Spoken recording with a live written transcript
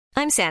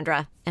I'm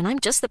Sandra, and I'm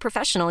just the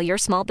professional your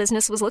small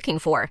business was looking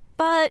for.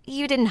 But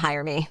you didn't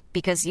hire me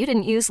because you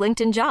didn't use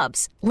LinkedIn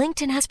Jobs.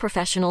 LinkedIn has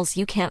professionals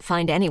you can't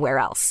find anywhere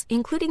else,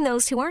 including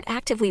those who aren't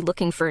actively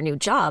looking for a new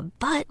job,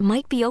 but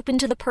might be open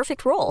to the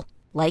perfect role,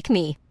 like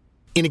me.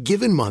 In a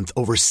given month,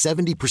 over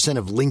 70%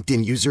 of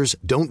LinkedIn users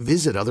don't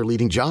visit other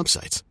leading job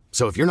sites.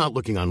 So if you're not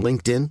looking on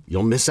LinkedIn,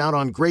 you'll miss out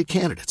on great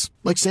candidates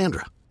like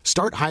Sandra.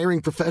 Start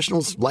hiring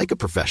professionals like a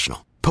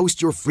professional.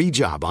 Post your free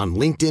job on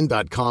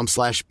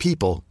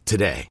linkedin.com/people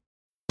today.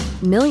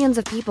 Millions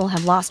of people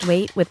have lost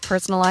weight with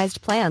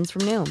personalized plans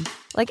from Noom.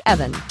 Like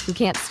Evan, who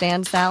can't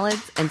stand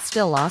salads and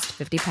still lost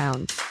 50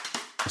 pounds.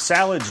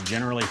 Salads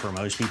generally for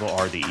most people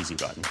are the easy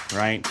button,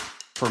 right?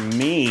 For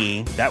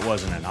me, that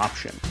wasn't an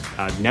option.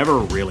 I never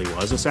really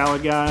was a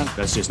salad guy.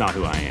 That's just not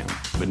who I am.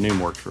 But Noom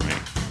worked for me.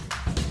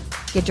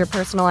 Get your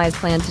personalized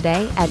plan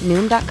today at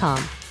Noom.com.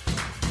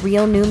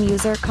 Real Noom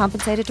user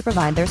compensated to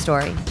provide their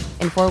story.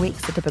 In 4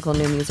 weeks, the typical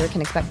Noom user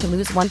can expect to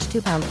lose 1 to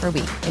 2 pounds per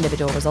week.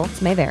 Individual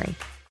results may vary.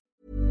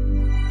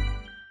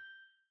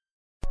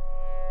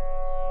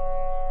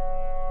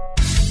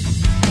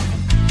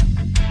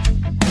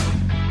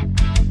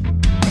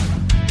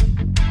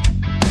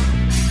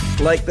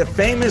 Like the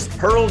famous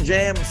Pearl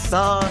Jam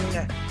song,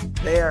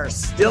 they are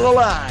still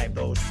alive,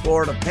 those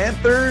Florida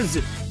Panthers.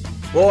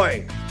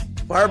 Boy,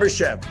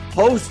 Barbashev,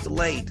 post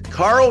late.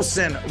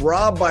 Carlson,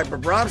 robbed by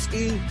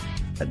Bobrovsky.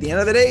 At the end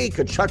of the day,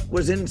 Tkachuk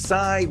was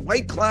inside.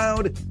 White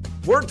Cloud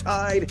were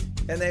tied,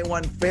 and they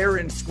won fair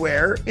and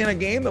square in a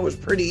game that was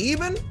pretty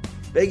even.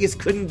 Vegas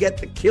couldn't get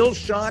the kill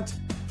shot.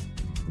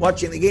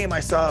 Watching the game,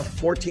 I saw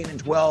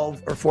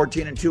 14-12 or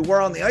 14-2.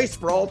 We're on the ice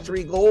for all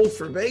 3 goals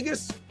for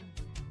Vegas.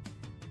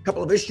 A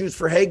couple of issues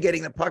for Hague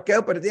getting the puck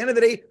out, but at the end of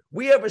the day,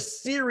 we have a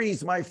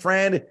series, my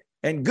friend,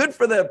 and good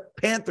for the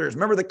Panthers.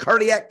 Remember the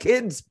cardiac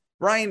kids,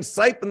 Brian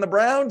Sipe and the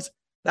Browns?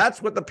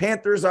 That's what the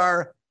Panthers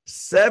are,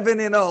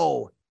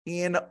 7-0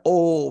 in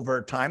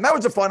overtime. That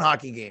was a fun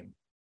hockey game.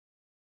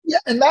 Yeah,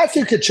 and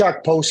Matthew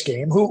Tkachuk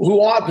post-game,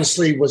 who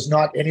obviously was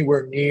not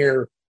anywhere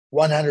near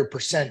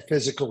 100%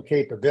 physical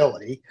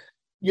capability,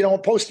 you know,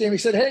 post-game he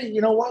said, hey,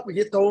 you know what? We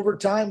get to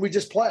overtime, we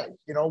just play.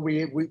 You know,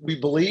 we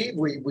believe,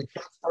 we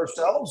trust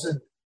ourselves, and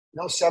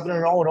 7-0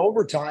 in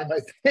overtime.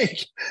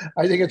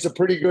 I think it's a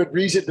pretty good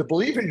reason to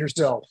believe in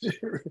yourself.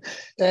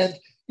 And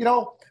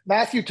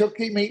Matthew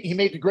he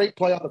made the great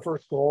play on the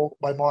first goal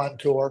by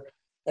Montour,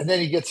 and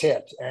then he gets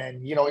hit,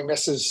 and he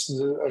misses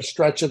a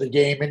stretch of the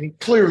game, and he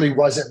clearly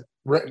wasn't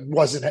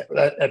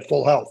at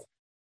full health.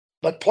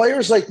 But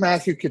players like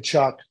Matthew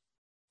Tkachuk,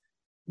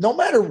 no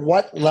matter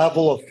what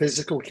level of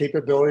physical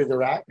capability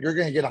they're at, you're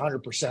going to get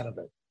 100% of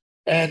it.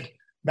 And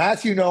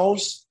Matthew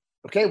knows,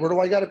 okay, where do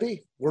I got to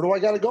be? Where do I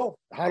got to go?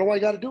 How do I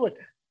got to do it?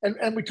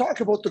 And we talk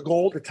about the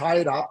goal to tie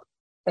it up.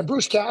 And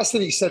Bruce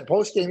Cassidy said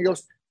post-game, he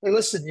goes, hey,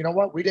 listen, you know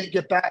what? We didn't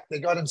get back. They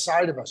got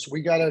inside of us.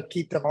 We got to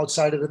keep them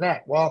outside of the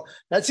net. Well,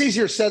 that's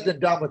easier said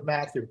than done with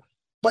Matthew.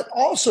 But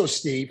also,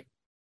 Steve,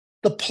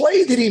 the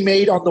play that he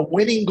made on the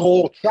winning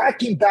goal,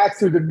 tracking back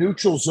through the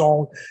neutral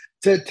zone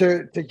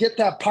to get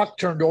that puck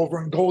turned over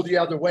and go the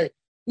other way.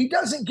 He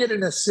doesn't get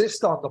an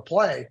assist on the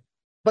play,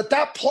 but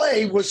that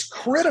play was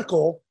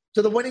critical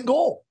to the winning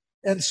goal.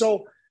 And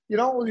so,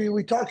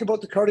 we talk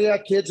about the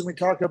cardiac kids and we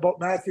talk about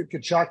Matthew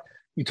Tkachuk.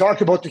 You talk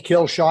about the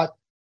kill shot.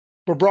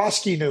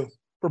 Bobrovsky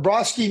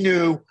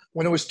knew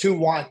when it was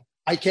 2-1,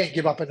 I can't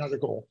give up another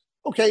goal.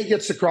 Okay, he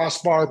gets the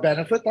crossbar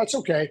benefit. That's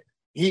okay.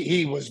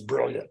 He was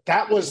brilliant.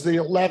 That was the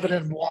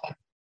 11-1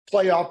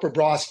 playoff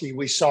Bobrovsky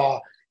we saw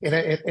in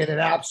an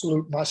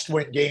absolute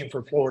must-win game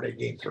for Florida in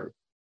Game 3.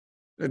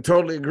 I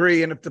totally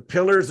agree. And if the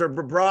pillars are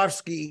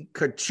Bobrovsky,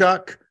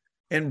 Tkachuk,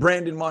 and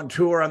Brandon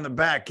Montour on the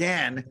back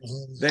end,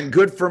 then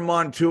good for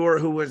Montour,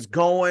 who was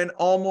going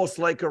almost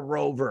like a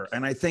rover.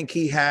 And I think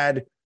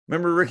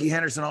remember Ricky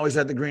Henderson always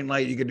had the green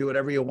light. You can do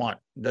whatever you want.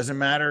 It doesn't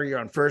matter. You're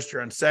on first,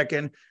 you're on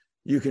second.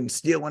 You can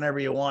steal whenever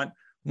you want.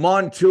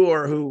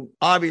 Montour, who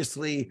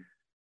obviously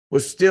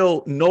was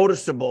still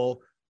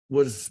noticeable,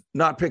 was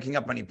not picking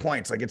up any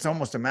points. Like, it's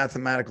almost a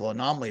mathematical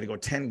anomaly to go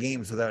 10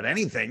 games without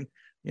anything.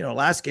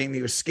 Last game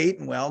he was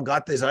skating well,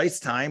 got this ice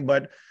time,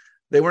 but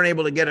they weren't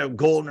able to get a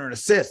goal or an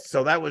assist.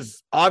 So that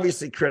was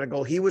obviously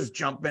critical. He was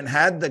jumping,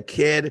 had the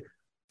kid,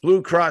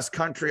 flew cross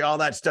country, all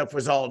that stuff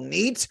was all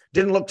neat.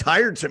 Didn't look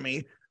tired to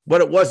me,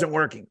 but it wasn't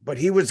working. But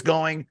he was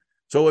going.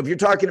 So if you're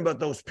talking about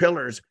those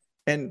pillars,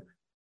 and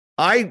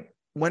I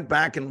went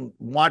back and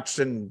watched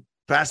and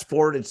fast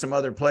forwarded some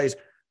other plays.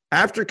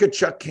 After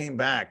Tkachuk came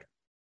back,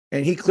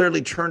 and he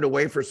clearly turned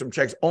away for some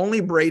checks, only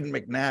Braden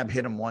McNabb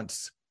hit him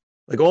once.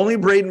 Like, only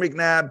Braden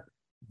McNabb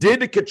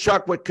did to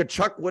Tkachuk what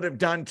Tkachuk would have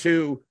done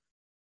to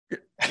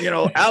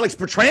Alex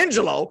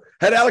Pietrangelo,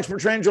 had Alex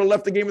Pietrangelo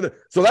left the game with it.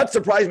 So that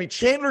surprised me.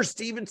 Chandler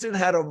Stevenson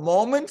had a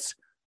moment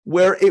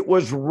where it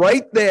was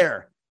right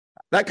there.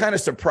 That kind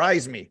of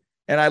surprised me.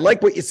 And I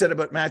like what you said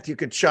about Matthew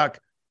Tkachuk.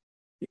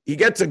 He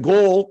gets a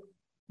goal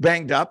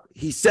banged up.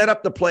 He set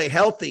up the play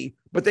healthy,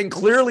 but then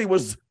clearly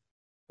was,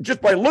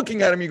 just by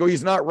looking at him, you go,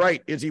 he's not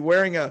right. Is he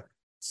wearing a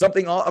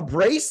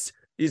brace?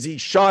 he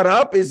shot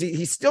up?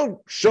 He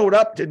still showed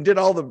up and did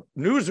all the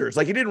newsers.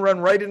 Like, he didn't run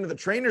right into the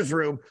trainer's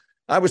room.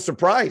 I was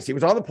surprised. He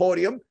was on the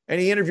podium and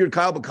he interviewed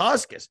Kyle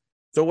Bukauskas.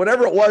 So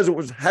whatever it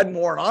was hadn't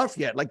worn off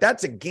yet. Like,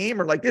 that's a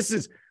gamer. Like, this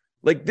is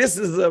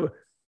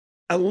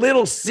a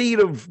little seed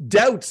of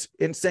doubts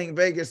in saying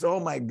Vegas, oh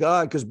my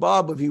God, because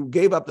Bob, if you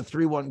gave up the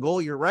 3-1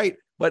 goal, you're right.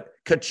 But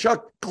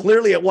Tkachuk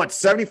clearly at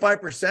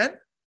 75%,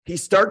 he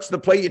starts the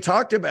play you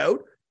talked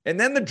about. And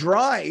then the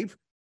drive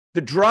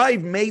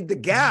made the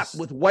gap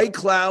with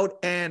Whitecloud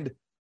and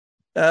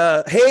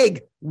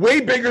Haig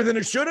way bigger than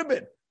it should have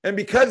been. And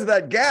because of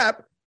that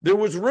gap, there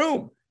was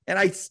room. And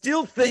I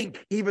still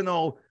think, even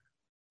though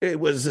it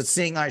was a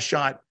seeing eye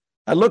shot,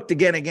 I looked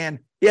again.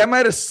 Yeah, I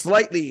might have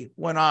slightly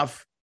went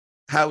off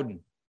Howden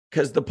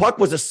because the puck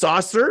was a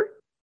saucer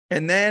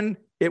and then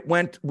it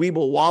went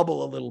weeble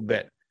wobble a little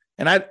bit.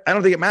 And I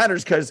don't think it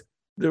matters because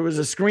there was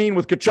a screen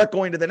with Tkachuk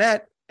going to the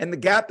net and the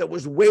gap that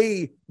was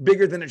way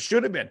bigger than it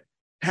should have been.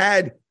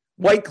 Had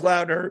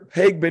Whitecloud or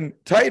Haig been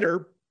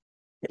tighter,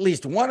 at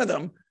least one of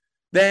them,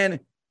 then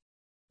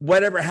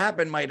whatever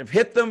happened might have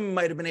hit them,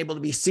 might have been able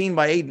to be seen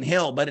by Adin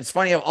Hill. But it's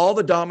funny how all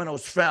the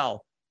dominoes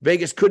fell.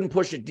 Vegas couldn't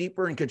push it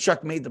deeper and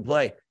Tkachuk made the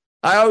play.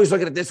 I always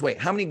look at it this way.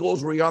 How many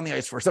goals were he on the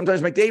ice for?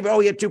 Sometimes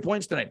McDavid, he had 2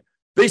 points tonight.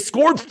 They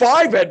scored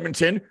 5,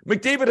 Edmonton.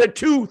 McDavid had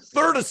 2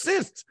 third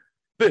assists.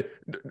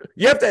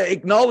 You have to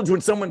acknowledge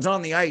when someone's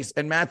on the ice,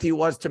 and Matthew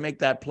was to make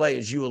that play,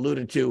 as you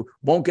alluded to.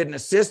 Won't get an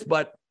assist,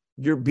 but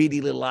your beady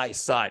little eyes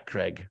saw it,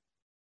 Craig.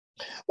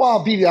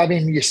 Well, I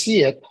mean, you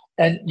see it,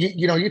 and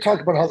you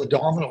talk about how the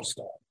dominoes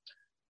fall.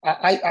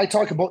 I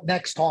talk about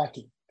next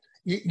hockey.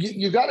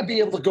 You got to be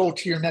able to go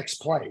to your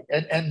next play,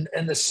 and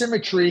the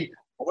symmetry,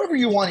 however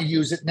you want to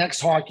use it, next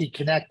hockey,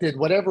 connected,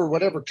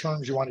 whatever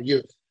terms you want to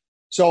use.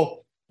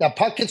 So that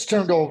puck gets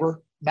turned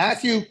over.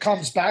 Matthew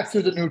comes back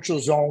through the neutral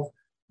zone,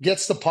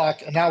 gets the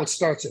puck, and now it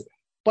starts it.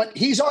 But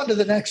he's on to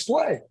the next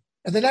play.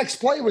 And the next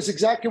play was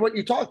exactly what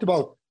you talked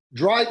about,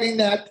 driving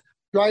that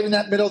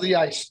middle of the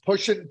ice,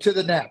 pushing to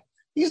the net.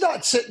 He's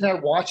not sitting there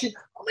watching.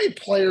 How many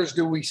players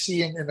do we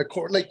see in the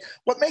court? Like,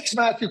 what makes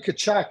Matthew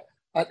Tkachuk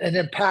an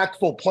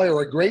impactful player,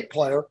 a great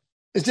player,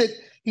 is that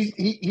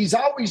he's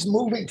always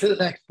moving to the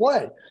next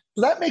play.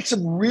 So that makes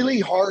him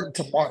really hard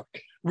to mark,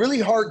 really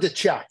hard to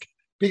check,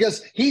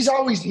 because he's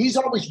always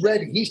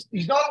ready.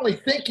 He's not only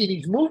thinking,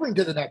 he's moving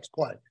to the next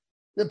play.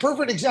 The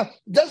perfect example,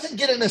 doesn't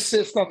get an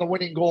assist on the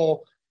winning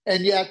goal,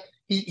 and yet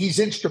he's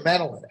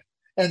instrumental in it.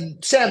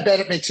 And Sam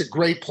Bennett makes a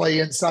great play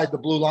inside the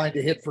blue line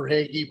to hit for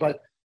Hagee.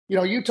 But,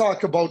 you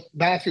talk about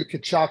Matthew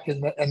Tkachuk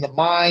and the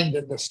mind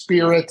and the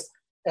spirit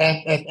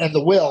and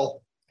the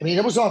will. I mean,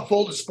 it was on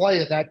full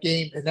display in that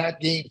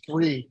game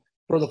 3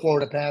 for the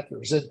Florida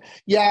Panthers. And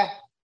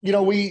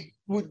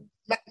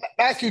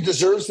Matthew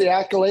deserves the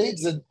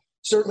accolades, and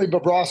certainly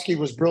Bobrovsky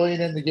was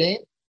brilliant in the game.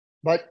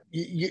 But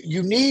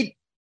you need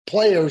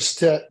players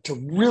to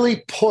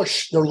really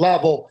push their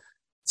level,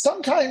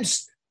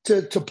 sometimes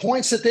to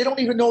points that they don't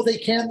even know they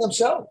can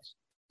themselves.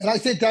 And I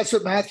think that's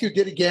what Matthew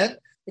did again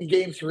in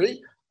game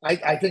 3.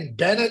 I think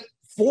Bennett,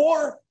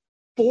 four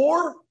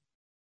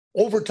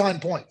overtime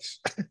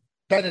points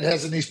Bennett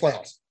has in these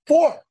playoffs.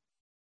 4.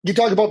 You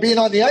talk about being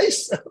on the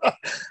ice.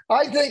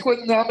 I think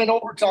when I'm in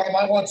overtime,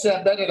 I want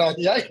Sam Bennett on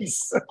the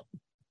ice.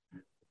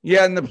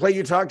 Yeah, and the play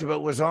you talked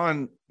about was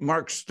on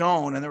Mark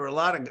Stone, and there were a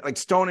lot of, like,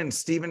 Stone and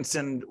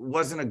Stevenson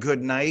wasn't a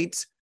good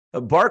night.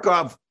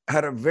 Barkov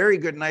had a very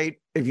good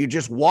night if you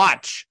just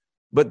watch,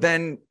 but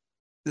then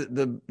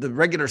the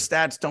regular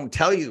stats don't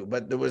tell you.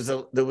 But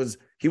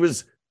he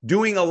was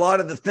doing a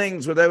lot of the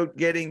things without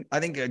getting, I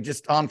think,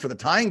 just on for the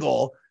tying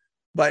goal,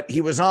 but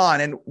he was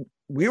on, and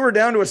we were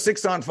down to a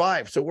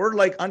 6-on-5, so we're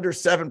like under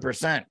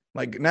 7%.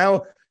 Like,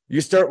 now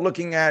you start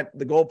looking at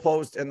the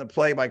goalpost and the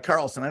play by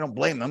Carlson. I don't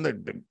blame them.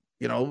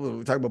 We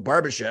talk about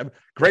Barbashev.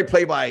 Great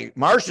play by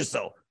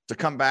Marchessault to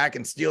come back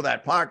and steal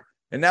that puck.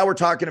 And now we're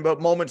talking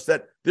about moments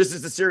that this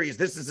is the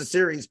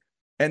series,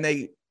 and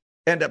they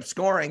end up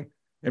scoring.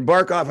 And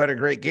Barkov had a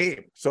great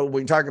game. So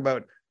we talk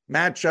about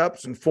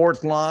matchups and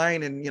fourth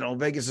line, and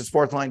Vegas's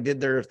fourth line did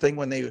their thing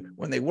when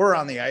they were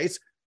on the ice.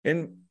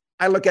 And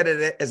I look at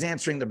it as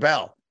answering the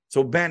bell.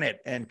 So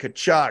Bennett and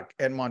Tkachuk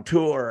and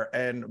Montour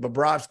and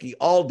Bobrovsky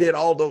all did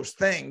all those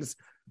things,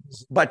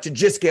 but to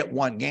just get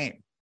one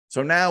game.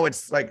 So now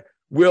it's like,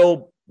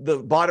 will the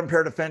bottom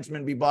pair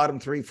defensemen be bottom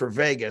 3 for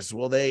Vegas?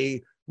 Will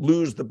they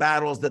lose the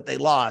battles that they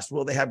lost?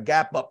 Will they have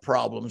gap up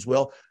problems?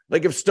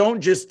 If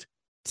Stone just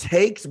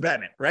takes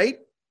Bennett, right?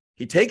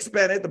 He takes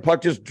Bennett, the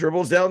puck just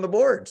dribbles down the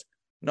boards.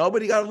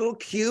 Nobody got a little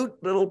cute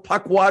little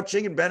puck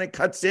watching, and Bennett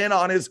cuts in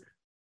on his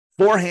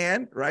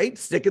forehand, right?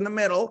 Stick in the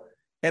middle.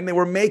 And they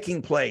were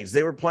making plays.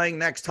 They were playing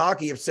next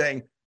hockey of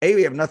saying, A,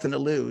 we have nothing to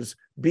lose.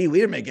 B, we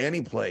didn't make any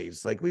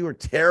plays. Like, we were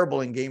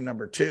terrible in game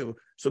number 2.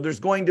 So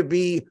there's going to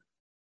be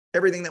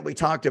everything that we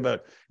talked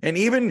about. And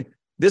even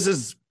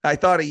I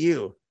thought of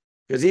you,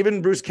 because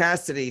even Bruce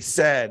Cassidy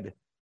said,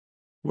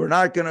 we're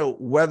not going to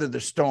weather the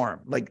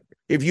storm. Like,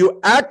 if you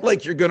act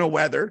like you're going to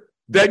weather,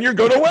 then you're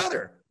going to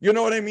weather. You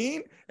know what I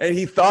mean? And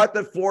he thought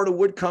that Florida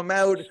would come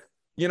out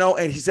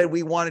and he said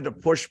we wanted to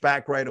push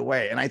back right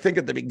away. And I think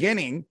at the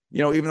beginning,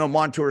 even though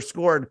Montour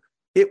scored,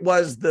 it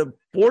was the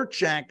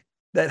forecheck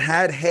that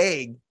had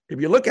Haig. If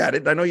you look at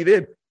it, I know you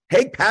did,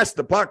 Haig passed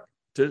the puck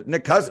to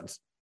Nick Cousins.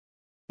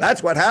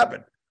 That's what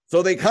happened.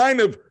 So they kind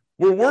of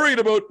were worried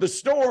about the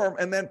Storm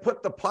and then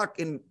put the puck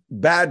in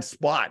bad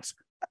spots.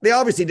 They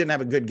obviously didn't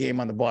have a good game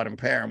on the bottom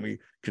pair, and we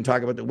can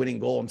talk about the winning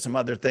goal and some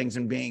other things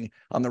and being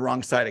on the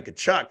wrong side of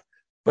Tkachuk.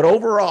 But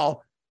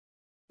overall,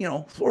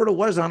 Florida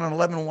was on an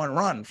 11-1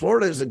 run.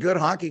 Florida is a good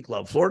hockey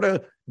club.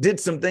 Florida did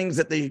some things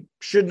that they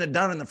shouldn't have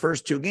done in the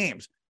first two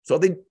games. So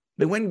they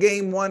win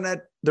game one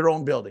at their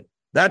own building.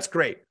 That's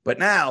great. But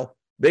now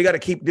they got to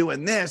keep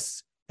doing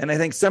this. And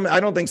I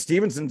don't think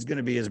Stevenson's going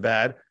to be as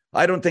bad.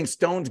 I don't think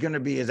Stone's going to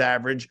be as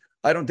average.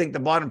 I don't think the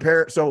bottom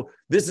pair. So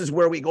this is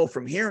where we go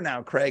from here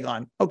now, Craig,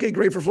 on, okay,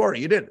 great for Florida.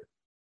 You did.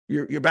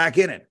 You're back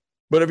in it.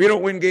 But if you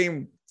don't win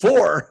game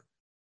 4,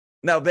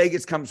 now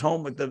Vegas comes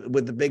home with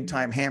the big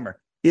time hammer.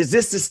 Is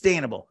this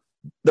sustainable?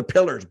 The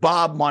pillars,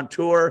 Bob,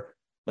 Montour,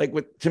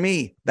 to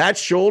me, that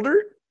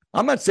shoulder,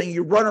 I'm not saying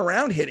you run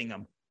around hitting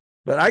them,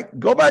 but I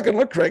go back and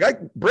look, Craig,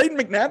 Braden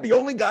McNabb, the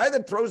only guy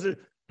that throws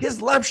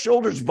his left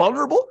shoulder's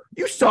vulnerable.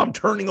 You saw him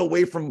turning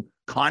away from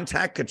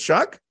contact,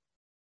 Tkachuk.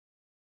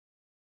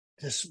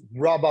 Just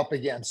rub up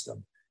against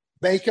him.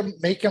 Make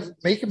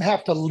him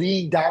have to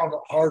lean down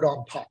hard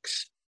on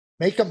pucks.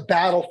 Make him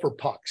battle for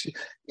pucks.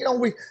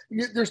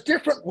 There's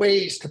different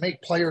ways to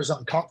make players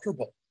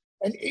uncomfortable.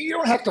 And you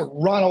don't have to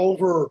run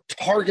over,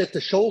 target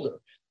the shoulder,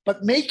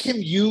 but make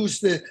him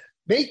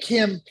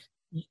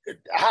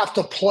have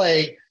to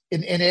play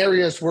in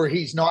areas where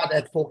he's not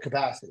at full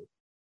capacity.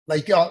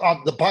 Like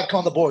on the puck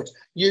on the boards.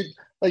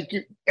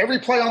 Every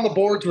play on the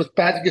boards with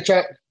Patrick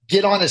Tkachuk,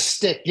 get on his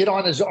stick, get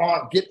on his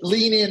arm,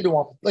 lean into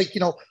him.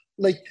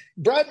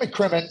 Brad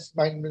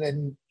McCrimmon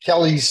and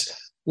Kelly's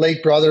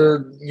late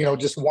brother,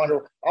 just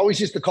always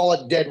used to call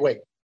it dead weight.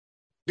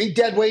 Be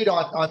dead weight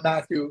on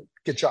Matthew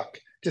Tkachuk.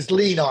 Just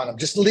lean on him.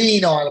 Just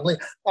lean on him.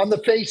 On the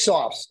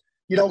face-offs,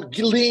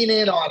 lean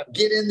in on him.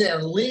 Get in there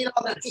and lean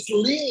on that. Just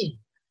lean.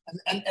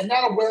 And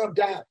that'll wear him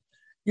down.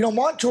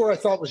 Montour, I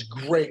thought, was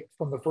great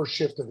from the first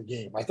shift of the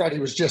game. I thought he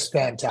was just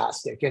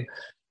fantastic. And,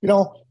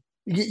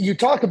 you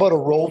talk about a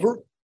rover.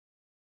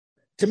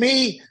 To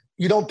me,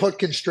 you don't put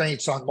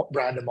constraints on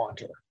Brandon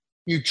Montour.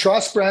 You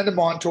trust Brandon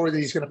Montour that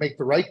he's going to make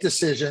the right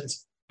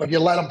decisions, but you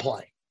let him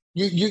play.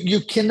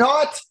 You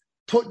cannot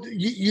put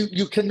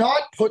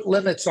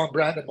limits on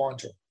Brandon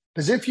Montour,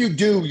 because if you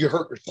do, you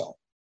hurt yourself.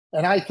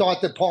 And I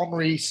thought that Paul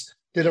Maurice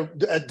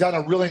had done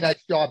a really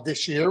nice job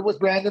this year with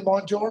Brandon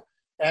Montour,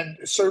 and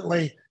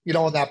certainly, in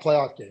that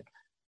playoff game.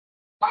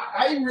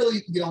 I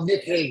really,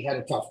 Nick Hague had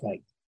a tough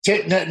night.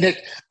 Nick,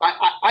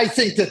 I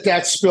think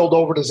that spilled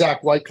over to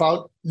Zach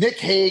Whitecloud. Nick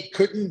Hague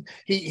couldn't.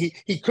 He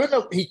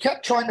couldn't. He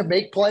kept trying to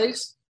make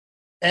plays,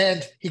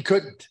 and he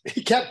couldn't.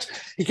 He kept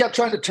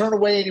trying to turn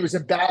away, and he was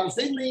in battles.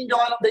 They leaned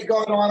on him, they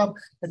got on him,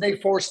 and they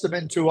forced him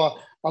into a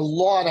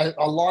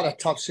lot of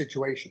tough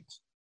situations.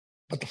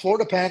 But the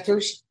Florida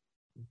Panthers,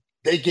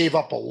 they gave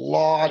up a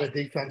lot of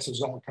defensive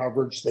zone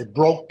coverage. They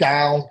broke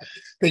down.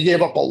 They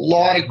gave up a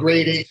lot of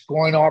grade A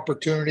scoring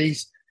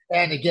opportunities.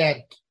 And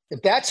again,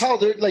 if that's how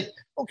they're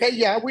okay,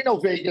 yeah, we know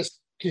Vegas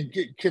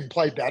can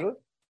play better.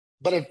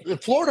 But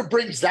if Florida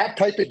brings that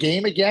type of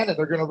game again and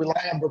they're going to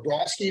rely on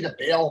Bobrovsky to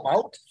bail them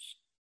out,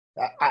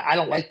 I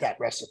don't like that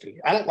recipe.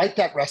 I don't like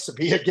that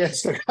recipe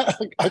against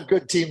a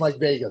good team like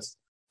Vegas.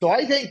 So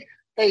I think,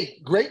 hey,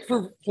 great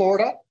for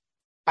Florida.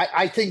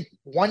 I think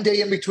one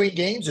day in between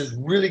games is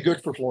really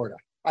good for Florida.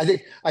 I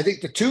think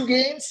the 2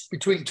 games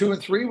between 2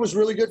 and 3 was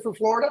really good for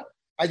Florida.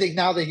 I think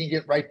now they can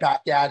get right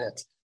back at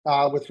it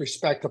with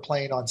respect to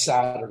playing on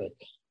Saturday.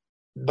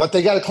 But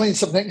they got to clean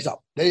some things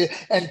up.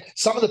 And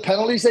some of the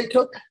penalties they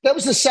took, that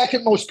was the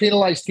second most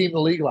penalized team in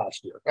the league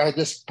last year,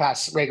 this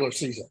past regular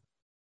season.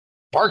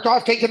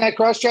 Barkov taking that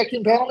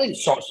cross-checking penalty,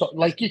 so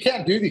you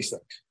can't do these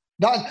things.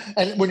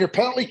 And when your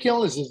penalty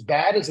kill is as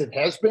bad as it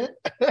has been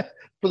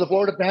for the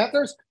Florida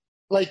Panthers,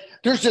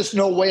 there's just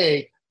no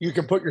way you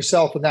can put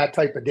yourself in that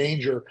type of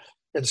danger.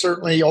 And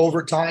certainly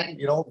overtime,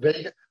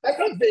 Vegas. I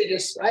thought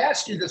Vegas, I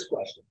asked you this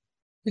question.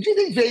 Did you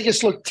think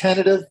Vegas looked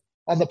tentative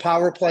on the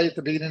power play at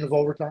the beginning of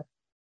overtime?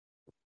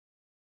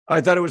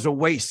 I thought it was a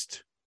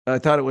waste. I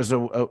thought it was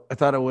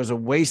a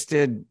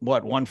wasted,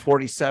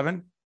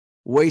 147?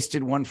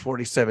 Wasted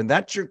 147.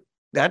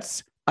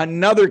 That's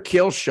another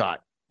kill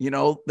shot. They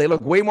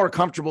look way more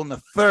comfortable in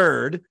the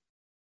third.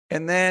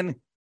 And then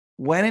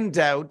when in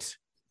doubt,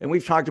 and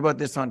we've talked about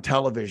this on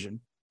television,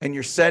 and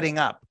you're setting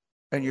up,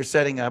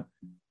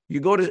 you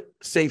go to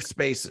safe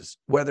spaces,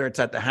 whether it's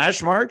at the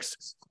hash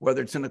marks,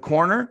 whether it's in the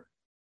corner.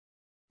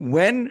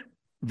 When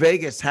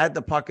Vegas had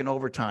the puck in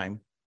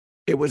overtime,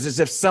 it was as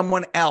if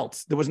someone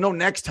else, there was no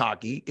next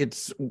hockey.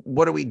 It's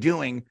what are we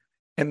doing?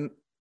 And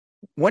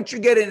once you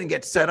get in and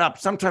get set up,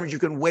 sometimes you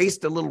can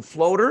waste a little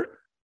floater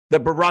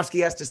that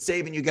Bobrovsky has to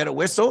save and you get a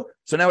whistle.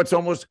 So now it's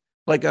almost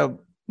like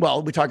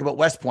we talk about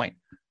West Point.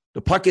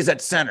 The puck is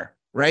at center,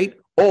 right?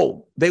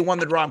 Oh, they won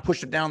the draw and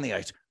pushed it down the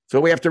ice. So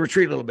we have to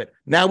retreat a little bit.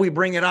 Now we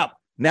bring it up.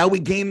 Now we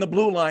gain the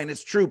blue line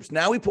as troops.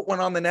 Now we put one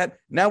on the net.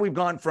 Now we've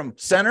gone from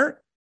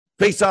center,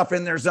 face off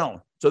in their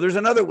zone. So there's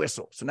another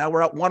whistle. So now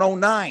we're at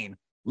 109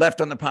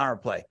 left on the power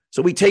play.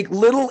 So we take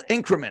little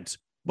increments,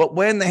 but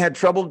when they had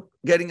trouble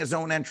getting a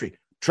zone entry,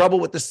 trouble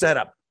with the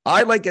setup,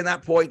 I like in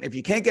that point, if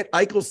you can't get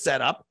Eichel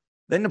set up,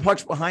 then the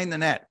puck's behind the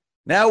net.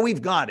 Now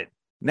we've got it.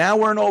 Now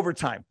we're in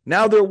overtime.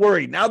 Now they're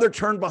worried. Now they're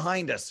turned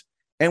behind us.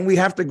 And we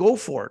have to go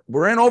for it.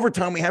 We're in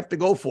overtime. We have to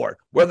go for it.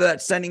 Whether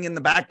that's sending in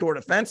the backdoor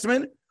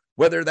defenseman,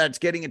 whether that's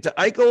getting it to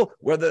Eichel,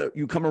 whether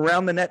you come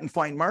around the net and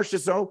find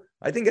Marchessault.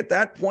 I think at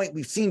that point,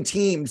 we've seen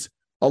teams,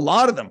 a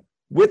lot of them,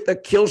 with the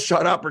kill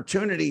shot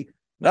opportunity,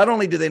 not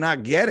only do they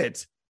not get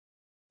it,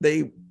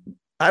 I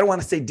don't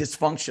want to say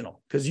dysfunctional,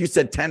 because you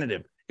said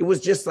tentative. It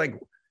was just like,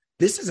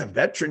 this is a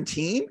veteran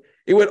team.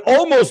 It would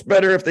almost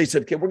better if they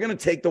said, okay, we're going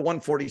to take the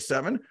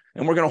 147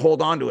 and we're going to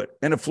hold on to it.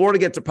 And if Florida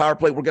gets a power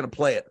play, we're going to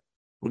play it.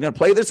 We're going to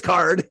play this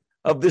card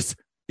of this,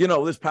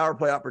 this power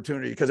play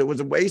opportunity, because it was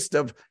a waste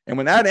of, and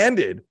when that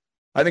ended,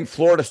 I think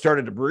Florida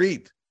started to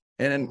breathe.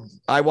 And then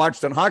I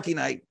watched on Hockey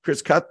Night,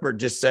 Chris Cuthbert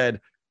just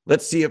said,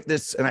 let's see if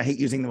this, and I hate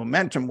using the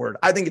momentum word,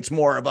 I think it's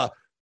more of a,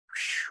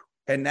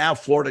 and now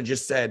Florida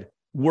just said,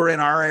 we're in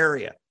our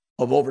area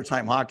of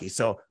overtime hockey.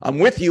 So I'm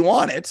with you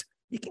on it.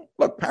 You can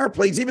look, power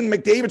plays, even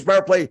McDavid's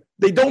power play,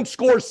 they don't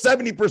score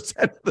 70%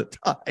 of the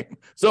time.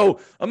 So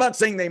I'm not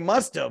saying they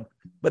must have,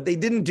 but they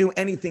didn't do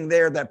anything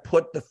there that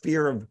put the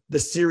fear of the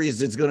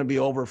series is going to be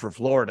over for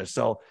Florida.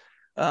 So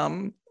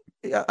I'm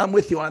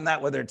with you on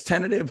that, whether it's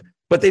tentative,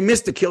 but they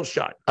missed a kill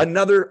shot.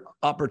 Another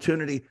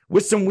opportunity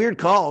with some weird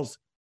calls.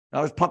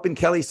 I was pumping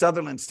Kelly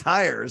Sutherland's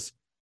tires,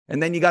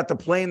 and then you got the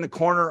play in the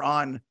corner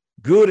on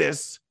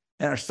Gudis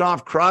and a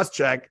soft cross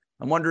check.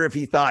 I wonder if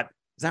he thought,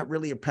 is that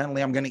really a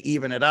penalty? I'm going to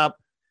even it up.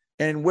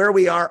 And where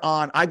we are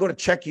on, I go to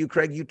check you,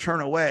 Craig, you turn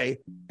away,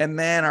 and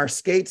then our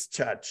skates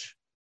touch.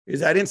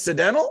 Is that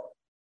incidental?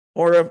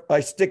 Or if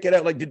I stick it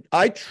out, like, did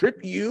I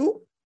trip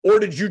you or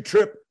did you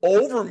trip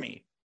over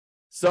me?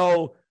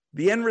 So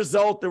the end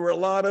result, there were a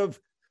lot of,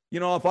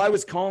 if I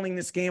was calling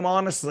this game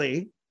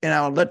honestly,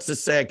 and let's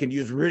just say I could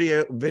use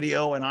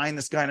video and eyeing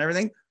this guy and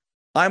everything,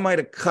 I might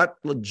have cut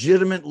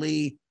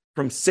legitimately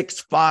from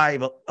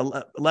 6-5,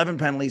 11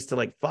 penalties to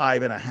like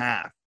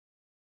 5.5.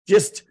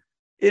 Just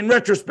in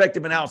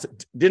retrospective analysis,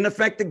 didn't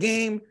affect the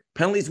game.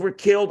 Penalties were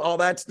killed, all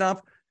that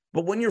stuff.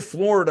 But when you're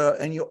Florida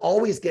and you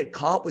always get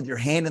caught with your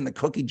hand in the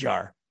cookie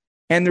jar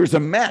and there's a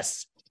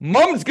mess,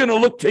 mom's going to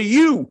look to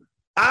you.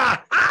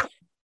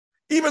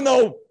 Even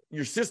though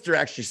your sister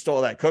actually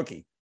stole that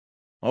cookie.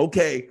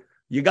 Okay,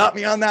 you got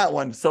me on that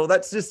one. So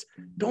that's just,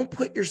 don't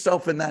put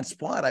yourself in that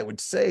spot, I would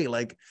say.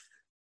 Like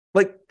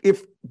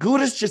if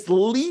Gudis just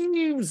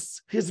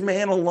leaves his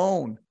man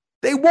alone,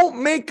 they won't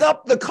make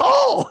up the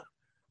call.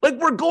 Like,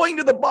 we're going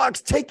to the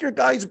box, take your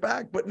guys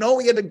back. But no,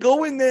 we had to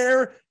go in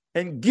there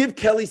and give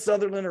Kelly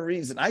Sutherland a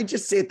reason. I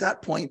just say at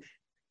that point,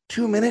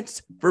 2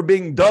 minutes for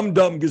being dumb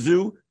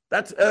gazoo.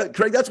 That's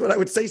Craig, that's what I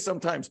would say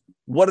sometimes.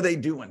 What are they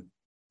doing?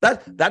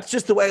 That's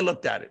just the way I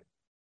looked at it.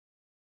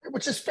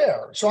 Which is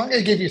fair. So I'm going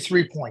to give you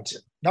 3 points.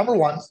 Number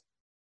one,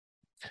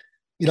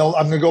 I'm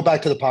going to go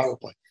back to the power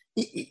play.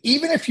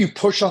 Even if you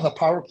push on the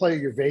power play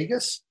of your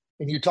Vegas,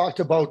 and you talked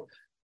about,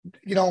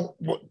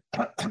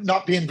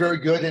 not being very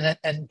good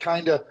and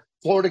kind of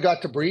Florida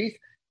got to breathe,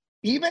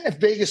 even if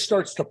Vegas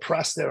starts to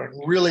press there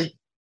and really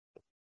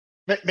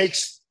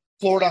makes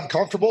Florida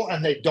uncomfortable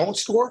and they don't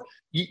score,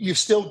 you've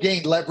still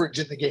gained leverage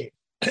in the game.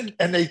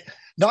 And they,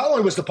 not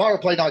only was the power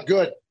play not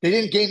good, they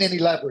didn't gain any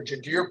leverage.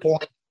 And to your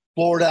point,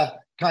 Florida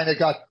kind of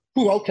got,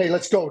 okay,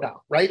 let's go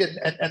now, right?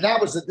 And that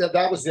was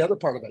the other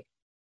part of it.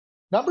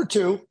 Number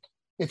two,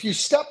 if you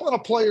step on a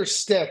player's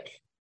stick,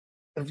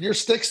 if your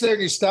stick's there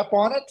and you step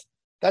on it,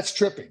 that's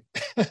tripping.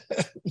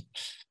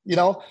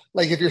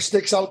 Like if your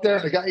stick's out there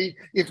and the guy,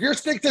 if your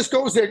stick just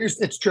goes there,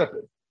 it's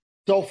tripping.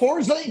 So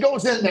Forsling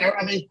goes in there.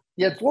 I mean,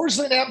 you had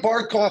Forsling and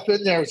Barkov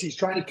in there as he's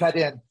trying to cut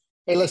in.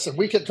 Hey, listen,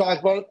 we can talk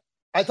about it.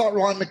 I thought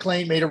Ron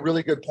McLean made a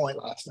really good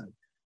point last night.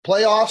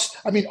 Playoffs,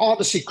 I mean,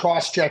 obviously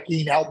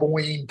cross-checking,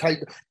 elbowing, type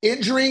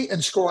injury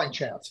and scoring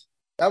chance.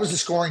 That was the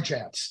scoring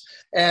chance.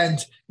 And,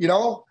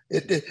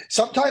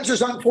 sometimes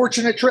there's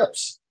unfortunate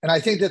trips. And I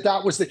think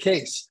that was the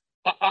case.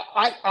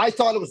 I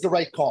thought it was the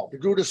right call. The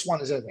Gudis one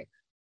is everything.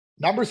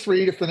 Number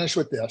 3, to finish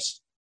with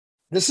this.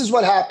 This is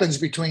what happens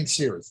between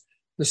series.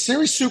 The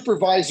series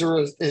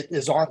supervisor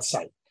is on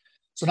site.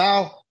 So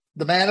now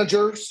the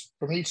managers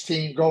from each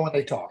team go and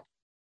they talk.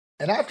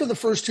 And after the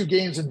first 2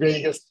 games in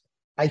Vegas,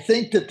 I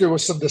think that there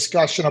was some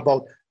discussion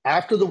about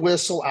after the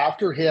whistle,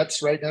 after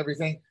hits, right, and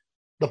everything.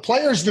 The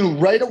players knew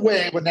right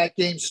away when that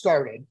game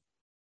started.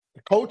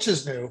 The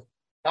coaches knew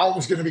how it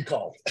was going to be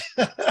called.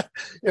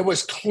 It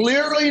was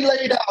clearly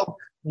laid out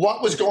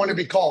what was going to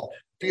be called.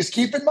 Because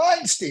keep in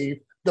mind, Steve,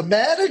 the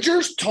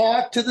managers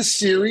talk to the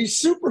series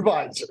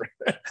supervisor.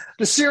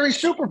 The series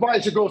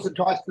supervisor goes and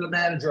talks to the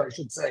manager, I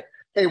should say.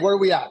 Hey, where are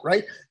we at,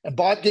 right? And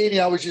Bob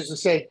Gainey always used to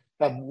say,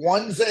 have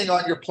one thing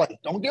on your plate.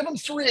 Don't give them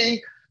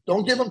 3.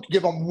 Don't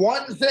give them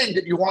one thing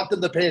that you want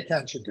them to pay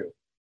attention to.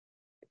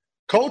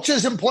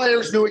 Coaches and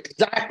players knew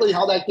exactly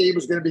how that game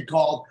was going to be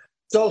called.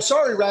 So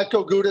sorry,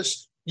 Radko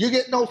Gudas, you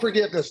get no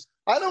forgiveness.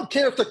 I don't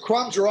care if the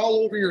crumbs are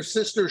all over your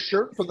sister's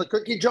shirt from the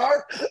cookie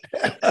jar.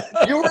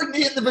 You were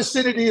in the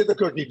vicinity of the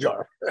cookie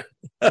jar.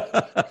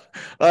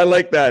 I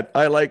like that.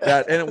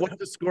 And it was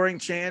a scoring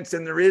chance,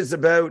 and there is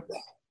about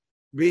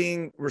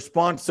being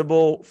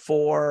responsible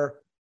for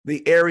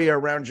the area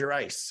around your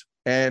ice.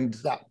 And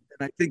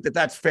I think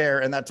that's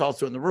fair, and that's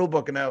also in the rule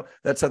book. And now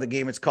that's how the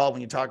game is called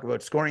when you talk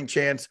about scoring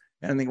chance.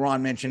 And I think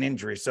Ron mentioned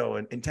injury. So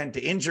an intent to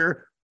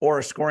injure or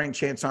a scoring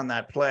chance on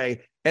that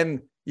play.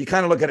 And you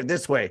kind of look at it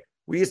this way.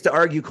 We used to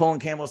argue, Colin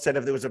Campbell said,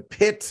 if there was a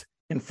pit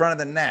in front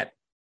of the net,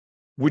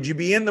 would you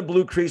be in the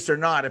blue crease or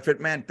not if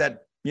it meant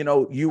that,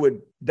 you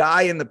would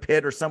die in the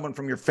pit or someone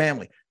from your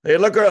family? They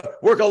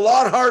work a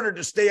lot harder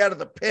to stay out of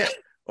the pit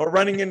or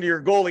running into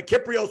your goalie.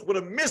 Kyprios would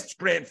have missed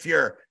Grant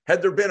Fuhr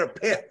had there been a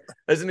pit,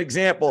 as an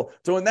example.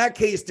 So in that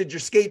case, did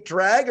your skate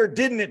drag or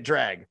didn't it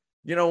drag?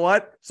 You know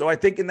what? So I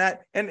think in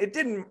that, and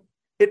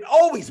it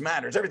always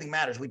matters. Everything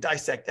matters. We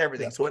dissect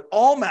everything. So it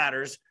all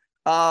matters.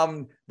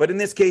 But in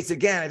this case,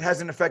 again, it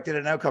hasn't affected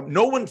an outcome.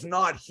 No one's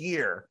not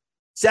here.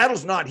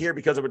 Saddle's not here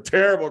because of a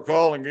terrible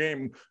call in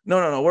game.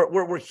 No.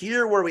 We're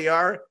here where we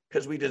are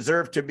because we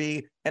deserve to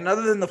be. And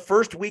other than the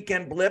first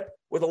weekend blip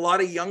with a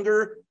lot of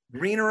younger,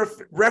 greener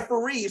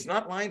referees,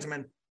 not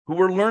linesmen, who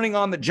were learning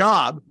on the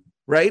job,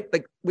 right?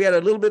 Like we had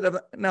a little bit of,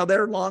 now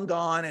they're long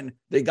gone and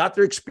they got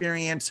their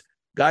experience.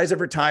 Guys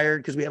have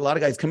retired because we had a lot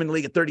of guys come in the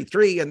league at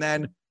 33 and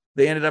then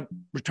they ended up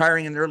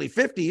retiring in their early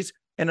 50s.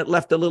 And it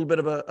left a little bit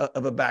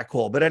of a back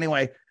hole. But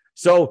anyway,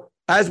 so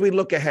as we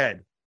look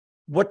ahead,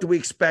 what do we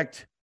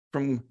expect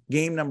from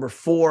game number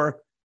 4?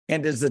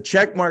 And as the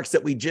check marks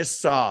that we just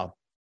saw,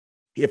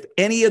 if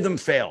any of them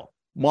fail,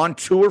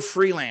 Montour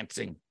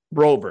freelancing,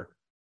 Rover,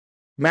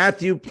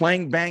 Matthew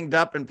playing banged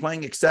up and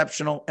playing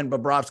exceptional, and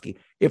Bobrovsky,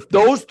 if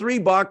those 3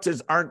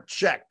 boxes aren't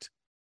checked,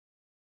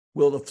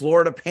 will the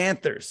Florida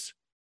Panthers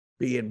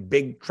be in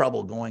big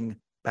trouble going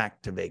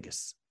back to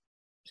Vegas?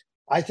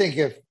 I think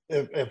if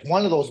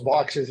one of those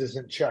boxes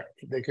isn't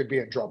checked, they could be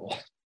in trouble.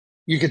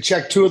 You could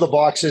check 2 of the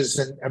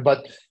boxes,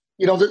 but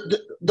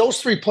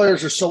those 3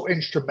 players are so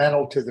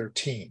instrumental to their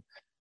team.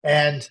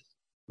 And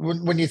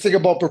when you think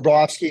about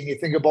Bobrovsky and you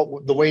think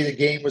about the way the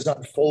game was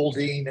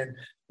unfolding, and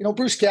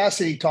Bruce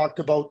Cassidy talked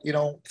about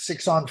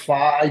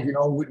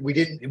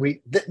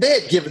 6-on-5. They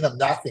had given them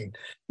nothing.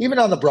 Even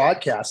on the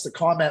broadcast, the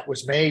comment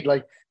was made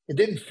like it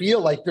didn't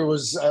feel like there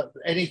was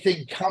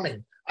anything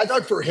coming. I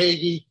thought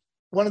Verhaeghe,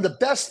 one of the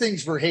best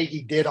things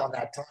Verhaeghe did on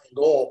that tying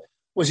goal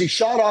was he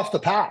shot off the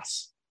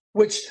pass,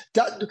 which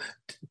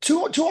too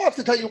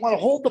often you want to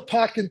hold the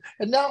puck and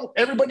now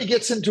everybody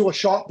gets into a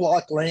shot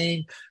block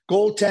lane,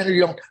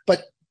 goaltender,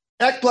 but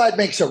Ekblad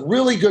makes a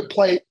really good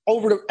play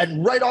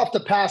and right off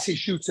the pass, he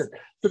shoots it.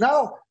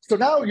 So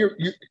now you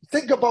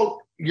think about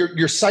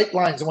your sight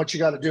lines and what you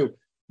got to do.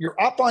 You're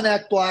up on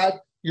Ekblad,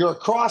 you're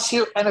across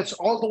here, and it's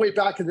all the way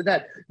back to the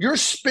net. You're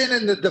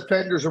spinning the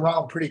defenders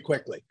around pretty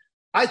quickly.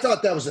 I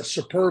thought that was a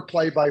superb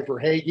play by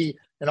Verhaeghe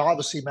and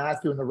obviously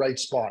Matthew in the right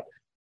spot.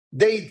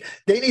 They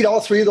need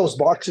all 3 of those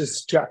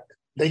boxes checked.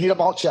 They need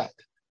them all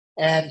checked.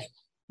 And,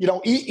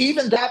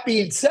 even that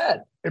being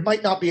said, it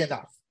might not be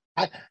enough.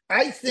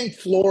 I think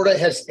Florida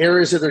has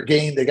areas of their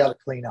game they got to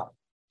clean up.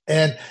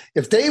 And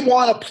if they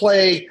want to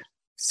play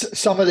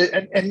some of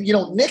the – and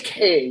Nick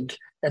Hague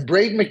and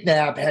Braden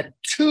McNabb had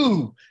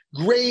 2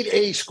 grade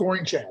A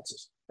scoring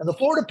chances. And the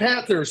Florida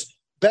Panthers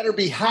 – better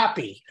be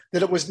happy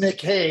that it was Nick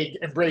Hague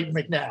and Braden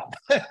McNabb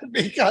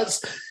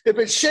because if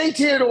it's Shea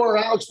Theodore or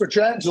Alex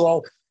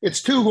Pietrangelo,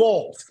 it's 2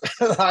 goals,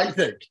 I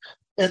think.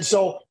 And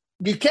so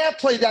you can't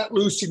play that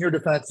loose in your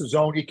defensive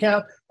zone. You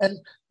can't. And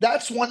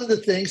that's one of the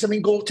things. I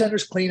mean,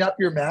 goaltenders clean up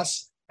your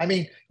mess. I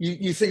mean,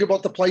 you think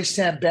about the play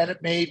Sam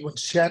Bennett made when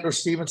Chandler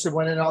Stevenson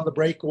went in on the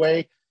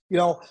breakaway.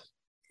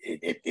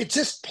 It's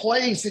just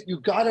plays that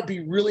you got to be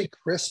really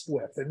crisp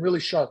with and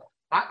really sharp.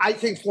 I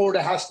think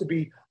Florida has to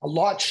be a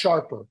lot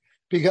sharper.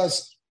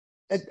 Because,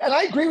 and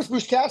I agree with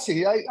Bruce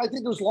Cassidy, I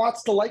think there's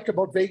lots to like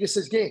about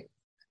Vegas's game.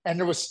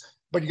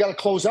 But you got to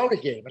close out a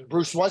game, and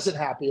Bruce wasn't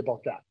happy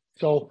about that.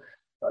 So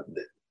all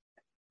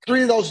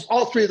 3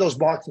 of those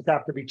boxes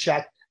have to be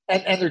checked,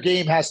 and their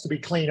game has to be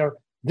cleaner.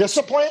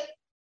 Discipline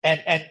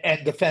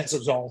and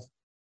defensive zone.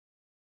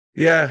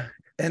 Yeah,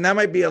 and that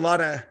might be a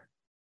lot of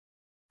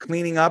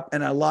cleaning up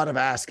and a lot of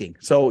asking.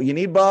 So you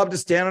need Bob to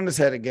stand on his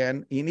head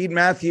again. You need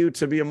Matthew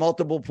to be a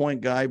multiple point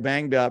guy,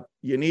 banged up.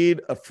 You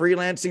need a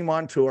freelancing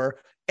Montour,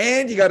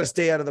 and you got to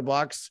stay out of the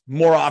box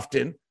more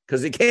often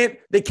because they can't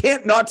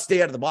not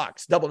stay out of the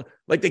box. They're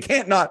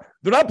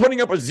not putting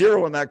up a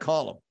 0 in that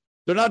column.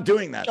 They're not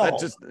doing that. No.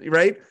 That's just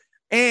right.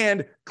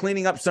 And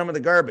cleaning up some of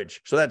the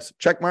garbage. So that's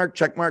check mark,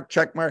 check mark,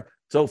 check mark.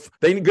 So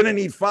they're going to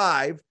need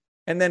 5,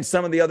 and then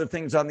some of the other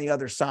things on the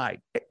other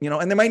side,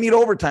 and they might need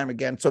overtime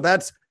again. So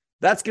that's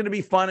going to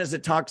be fun as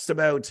it talks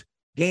about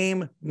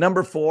game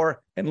number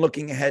 4 and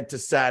looking ahead to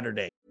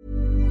Saturday.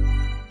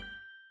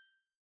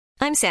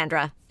 I'm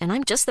Sandra, and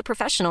I'm just the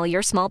professional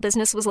your small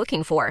business was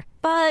looking for.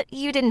 But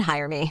you didn't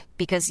hire me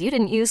because you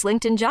didn't use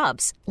LinkedIn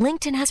Jobs.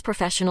 LinkedIn has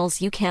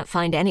professionals you can't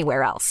find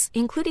anywhere else,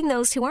 including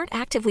those who aren't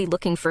actively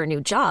looking for a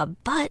new job,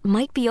 but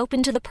might be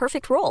open to the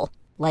perfect role,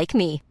 like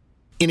me.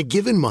 In a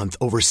given month,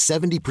 over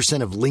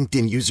 70% of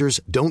LinkedIn users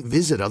don't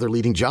visit other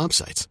leading job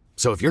sites.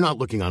 So if you're not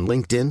looking on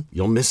LinkedIn,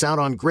 you'll miss out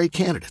on great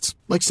candidates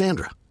like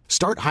Sandra.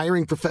 Start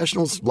hiring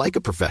professionals like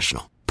a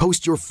professional.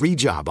 Post your free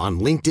job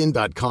on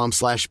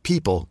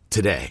linkedin.com/people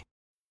today.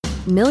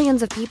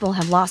 Millions of people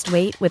have lost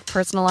weight with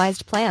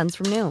personalized plans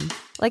from Noom.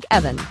 Like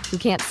Evan, who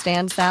can't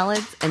stand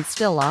salads and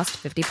still lost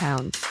 50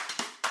 pounds.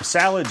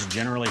 Salads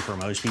generally for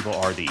most people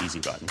are the easy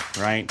button,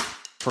 right?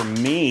 For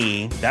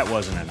me, that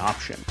wasn't an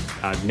option.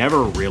 I never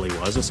really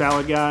was a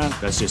salad guy.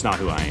 That's just not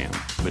who I am.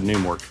 But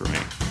Noom worked for me.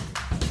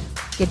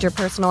 Get your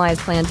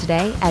personalized plan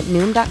today at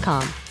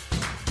Noom.com.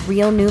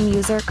 Real Noom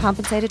user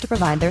compensated to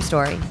provide their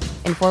story.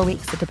 In 4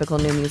 weeks, the typical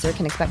Noom user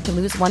can expect to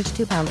lose 1 to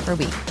 2 pounds per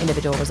week.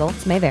 Individual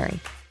results may vary.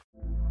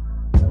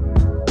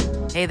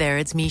 Hey there,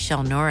 it's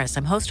Michelle Norris.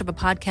 I'm host of a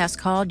podcast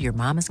called Your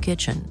Mama's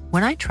Kitchen.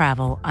 When I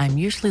travel, I'm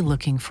usually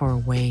looking for a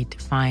way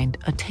to find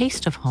a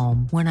taste of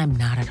home when I'm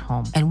not at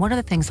home. And one of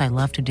the things I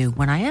love to do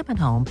when I am at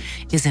home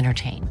is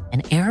entertain.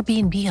 And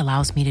Airbnb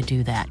allows me to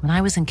do that. When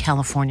I was in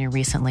California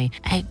recently,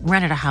 I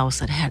rented a house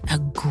that had a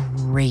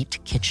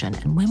great kitchen.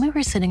 And when we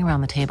were sitting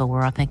around the table, we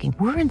were all thinking,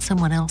 we're in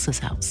someone else's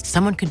house.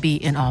 Someone could be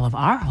in all of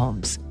our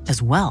homes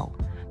as well.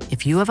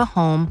 If you have a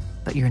home,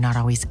 but you're not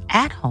always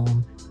at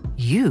home,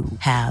 you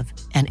have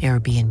an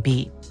Airbnb.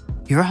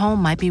 Your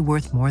home might be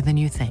worth more than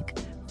you think.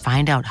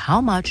 Find out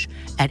how much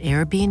at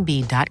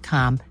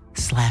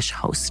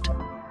airbnb.com/host.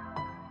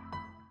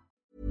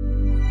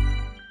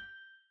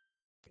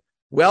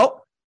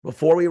 Well,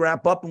 before we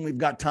wrap up, and we've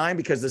got time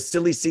because the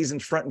silly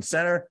season's front and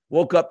center,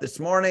 woke up this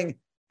morning,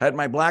 had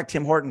my black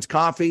Tim Hortons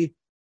coffee.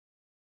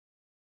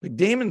 Like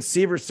Damon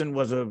Severson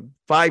was a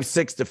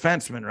 5'6"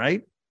 defenseman,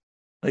 right?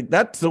 Like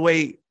that's the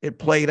way it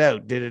played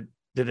out. Did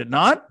it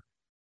not?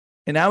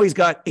 And now he's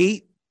got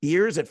 8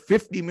 years at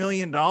 $50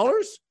 million.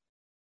 Do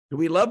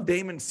we love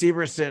Damon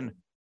Severson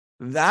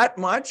that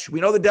much? We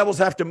know the Devils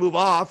have to move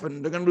off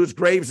and they're going to lose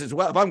Graves as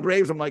well. If I'm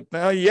Graves, I'm like,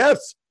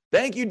 yes,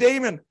 thank you,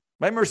 Damon.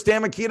 Remember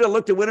Stan Mikita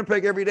looked at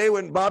Winnipeg every day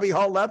when Bobby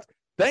Hull left?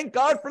 Thank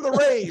God for the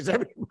Rays.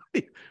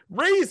 Everybody,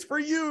 Rays for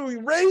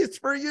you, Rays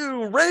for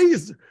you,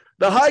 Rays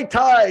the high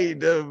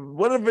tide.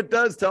 What if it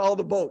does to all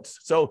the boats?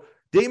 So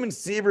Damon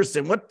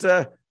Severson, what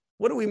do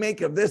we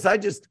make of this?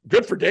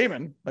 Good for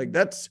Damon. Like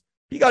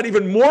he got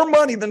even more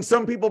money than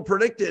some people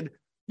predicted,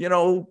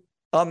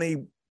 on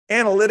the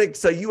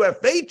analytics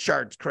UFA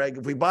charts, Craig,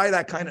 if we buy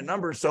that kind of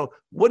number. So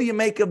what do you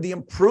make of the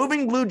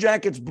improving Blue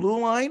Jackets blue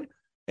line?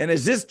 And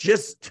is this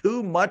just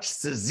too much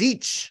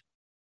Sazic?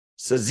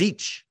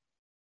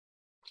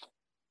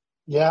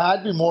 Yeah,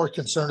 I'd be more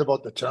concerned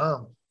about the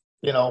term,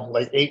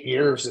 like 8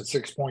 years at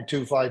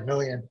 $6.25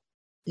 million.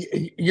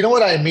 You know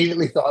what I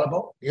immediately thought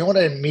about?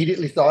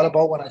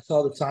 When I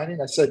saw the signing?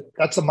 I said,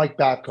 that's a Mike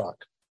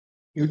Babcock.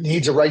 He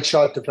needs a right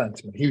shot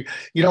defenseman.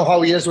 You know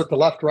how he is with the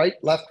left, right.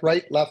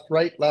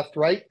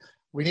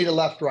 We need a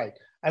left, right.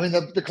 I mean,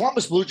 the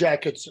Columbus Blue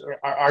Jackets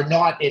are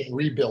not in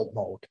rebuild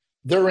mode.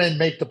 They're in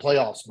make the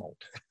playoffs mode.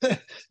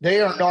 They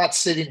are not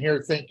sitting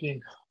here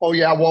thinking, oh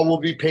yeah, well, we'll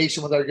be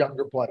patient with our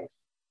younger players.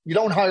 You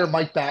don't hire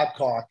Mike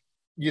Babcock,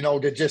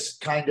 to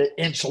just kind of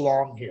inch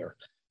along here.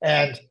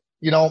 And,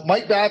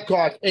 Mike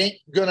Babcock ain't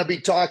going to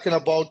be talking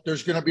about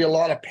there's going to be a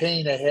lot of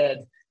pain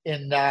ahead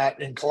in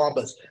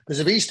Columbus, because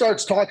if he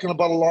starts talking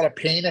about a lot of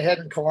pain ahead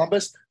in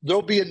Columbus,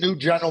 there'll be a new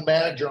general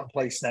manager in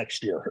place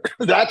next year.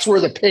 That's where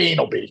the pain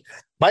will be.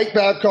 Mike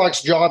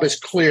Babcock's job is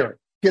clear: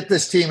 get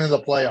this team in the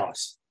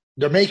playoffs.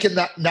 They're making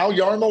that now.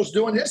 Yarmo's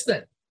doing his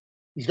thing.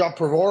 He's got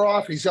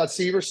Provorov. He's got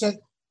Severson.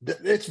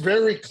 It's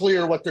very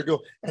clear what they're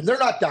doing, and they're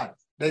not done.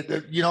 They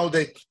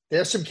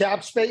have some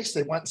cap space.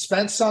 They went and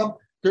spent some.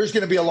 There's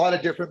going to be a lot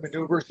of different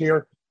maneuvers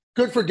here.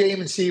 Good for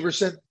Damon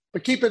Severson,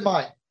 but keep in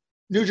mind,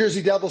 New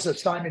Jersey Devils have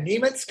Simon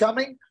Nemeth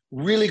coming,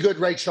 really good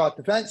right shot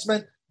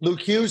defenseman. Luke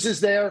Hughes is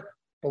there.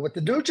 But what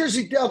the New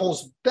Jersey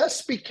Devils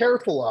best be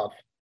careful of,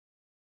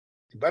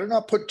 you better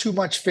not put too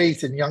much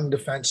faith in young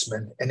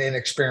defensemen and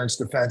inexperienced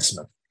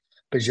defensemen,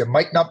 because you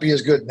might not be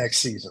as good next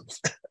season.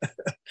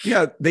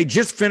 Yeah, they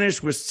just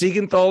finished with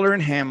Siegenthaler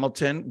and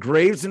Hamilton,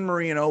 Graves and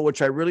Marino,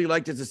 which I really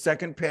liked as a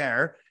second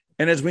pair.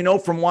 And as we know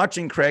from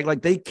watching, Craig,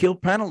 like they kill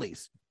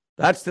penalties.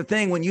 That's the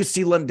thing. When you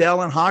see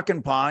Lundell and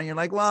Hakanpää, you're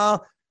like,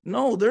 well,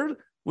 no,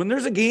 when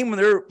there's a game when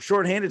they're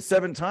shorthanded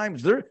 7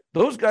 times,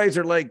 those guys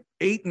are like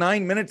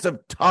 8-9 minutes of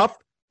tough.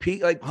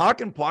 Like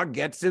Hakanpää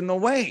gets in the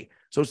way.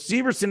 So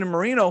Severson and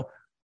Marino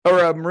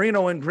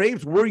and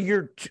Graves were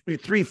your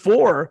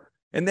 3-4,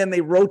 and then they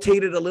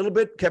rotated a little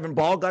bit. Kevin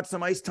Ball got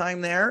some ice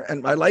time there,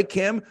 and I like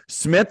him.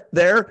 Smith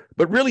there,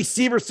 but really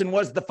Severson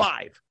was the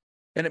 5,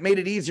 and it made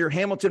it easier.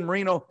 Hamilton,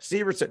 Marino,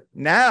 Severson.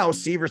 Now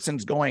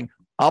Severson's going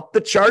up the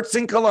charts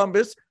in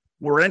Columbus.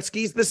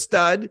 Werenski's the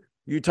stud.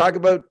 You talk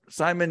about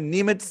Simon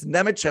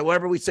Nemec,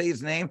 however we say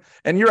his name,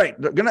 and you're right.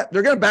 They're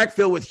gonna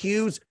backfill with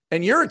Hughes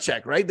and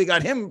Juracek, right? They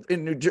got him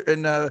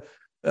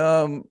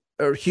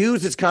or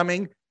Hughes is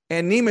coming,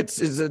 and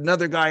Nemec is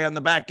another guy on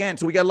the back end.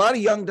 So we got a lot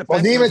of young defensemen.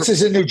 Well, Nemec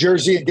is in New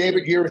Jersey, and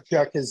David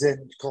Juracek is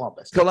in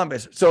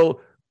Columbus.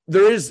 So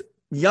there is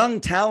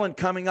young talent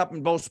coming up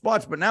in both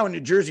spots, but now in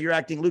New Jersey, you're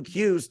acting Luke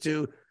Hughes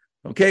to,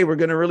 okay, we're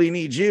going to really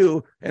need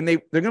you, and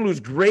they're going to lose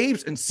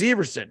Graves and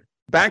Severson,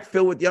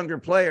 backfill with younger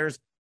players,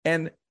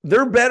 and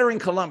they're better in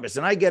Columbus,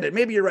 and I get it.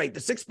 Maybe you're right. The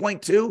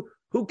 6.2,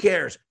 who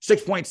cares?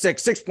 6.6,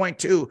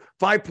 6.2,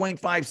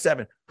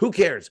 5.57, who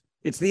cares?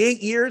 It's the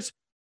 8 years.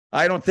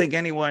 I don't think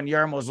anyone,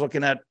 Yarmo's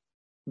looking at,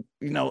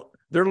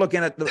 they're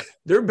looking at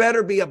there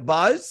better be a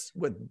buzz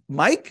with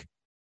Mike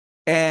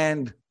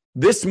and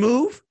this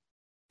move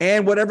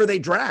and whatever they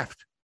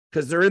draft,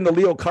 because they're in the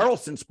Leo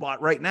Carlson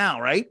spot right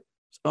now, right?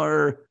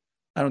 Or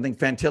I don't think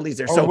Fantilli's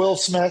there. Or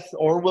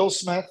Will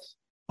Smith.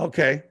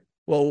 Okay.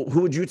 Well,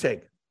 who would you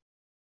take?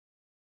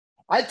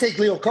 I'd take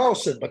Leo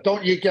Carlson, but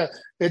don't you get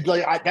it?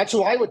 That's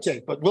who I would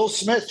take. But Will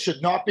Smith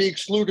should not be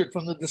excluded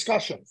from the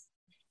discussion.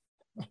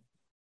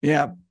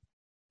 Yeah.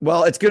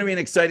 Well, it's going to be an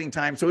exciting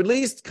time. So at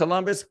least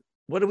Columbus,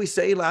 what did we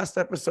say last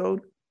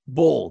episode?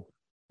 Bold.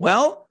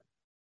 Well,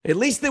 at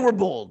least they were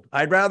bold.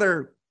 I'd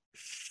rather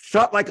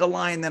shot like a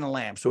lion than a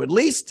lamb. So at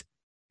least,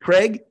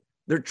 Craig,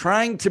 they're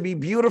trying to be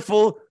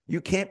beautiful.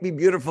 You can't be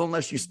beautiful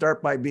unless you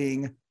start by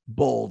being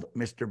bold,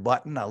 Mr.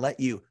 Button. I'll let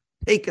you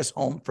take us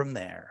home from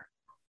there.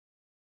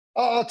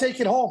 I'll take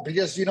it home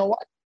because you know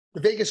what?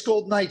 The Vegas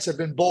Golden Knights have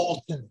been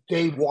bold since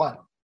day one.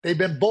 They've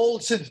been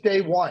bold since day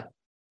one.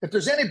 If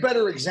there's any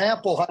better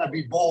example how to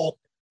be bold,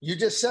 you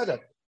just said it.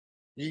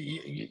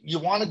 You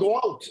want to go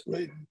out.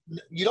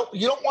 You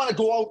don't want to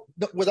go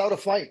out without a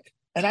fight.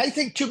 And I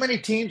think too many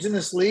teams in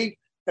this league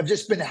have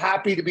just been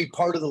happy to be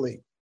part of the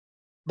league.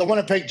 The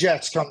Winnipeg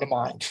Jets come to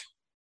mind.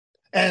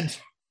 And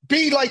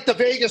be like the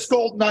Vegas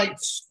Golden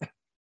Knights.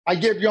 I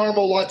give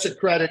Yarmo lots of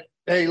credit.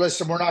 Hey,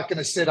 listen, we're not going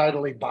to sit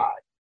idly by.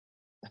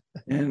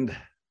 And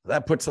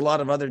that puts a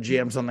lot of other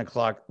GMs on the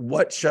clock.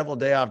 What Shovel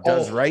Dayoff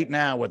does right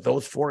now with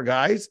those four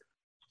guys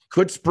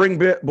could spring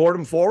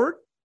boredom forward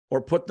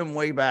or put them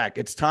way back.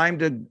 It's time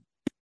to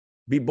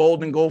be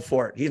bold and go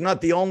for it. He's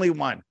not the only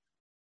one.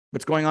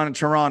 What's going on in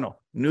Toronto,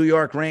 New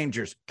York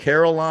Rangers,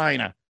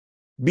 Carolina.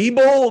 Be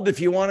bold if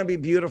you want to be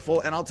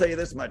beautiful. And I'll tell you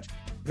this much.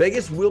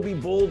 Vegas will be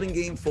bold in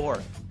Game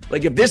 4.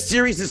 Like if this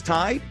series is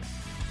tied,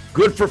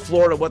 good for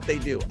Florida what they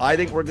do. I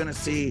think we're going to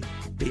see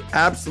the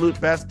absolute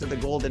best of the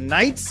Golden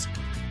Knights,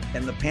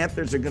 and the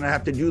Panthers are going to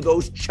have to do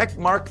those check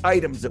mark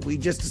items that we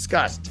just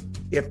discussed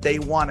if they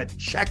want to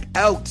check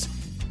out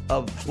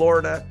of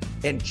Florida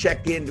and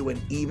check into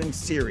an even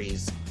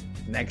series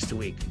next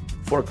week.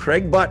 For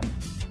Craig Button,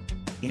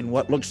 in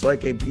what looks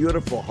like a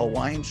beautiful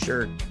Hawaiian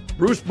shirt,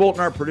 Bruce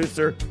Bolton, our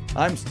producer,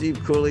 I'm Steve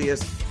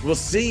Coolius. We'll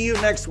see you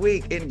next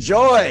week.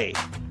 Enjoy.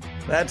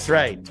 That's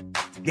right.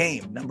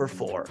 Game number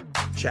 4.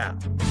 Ciao.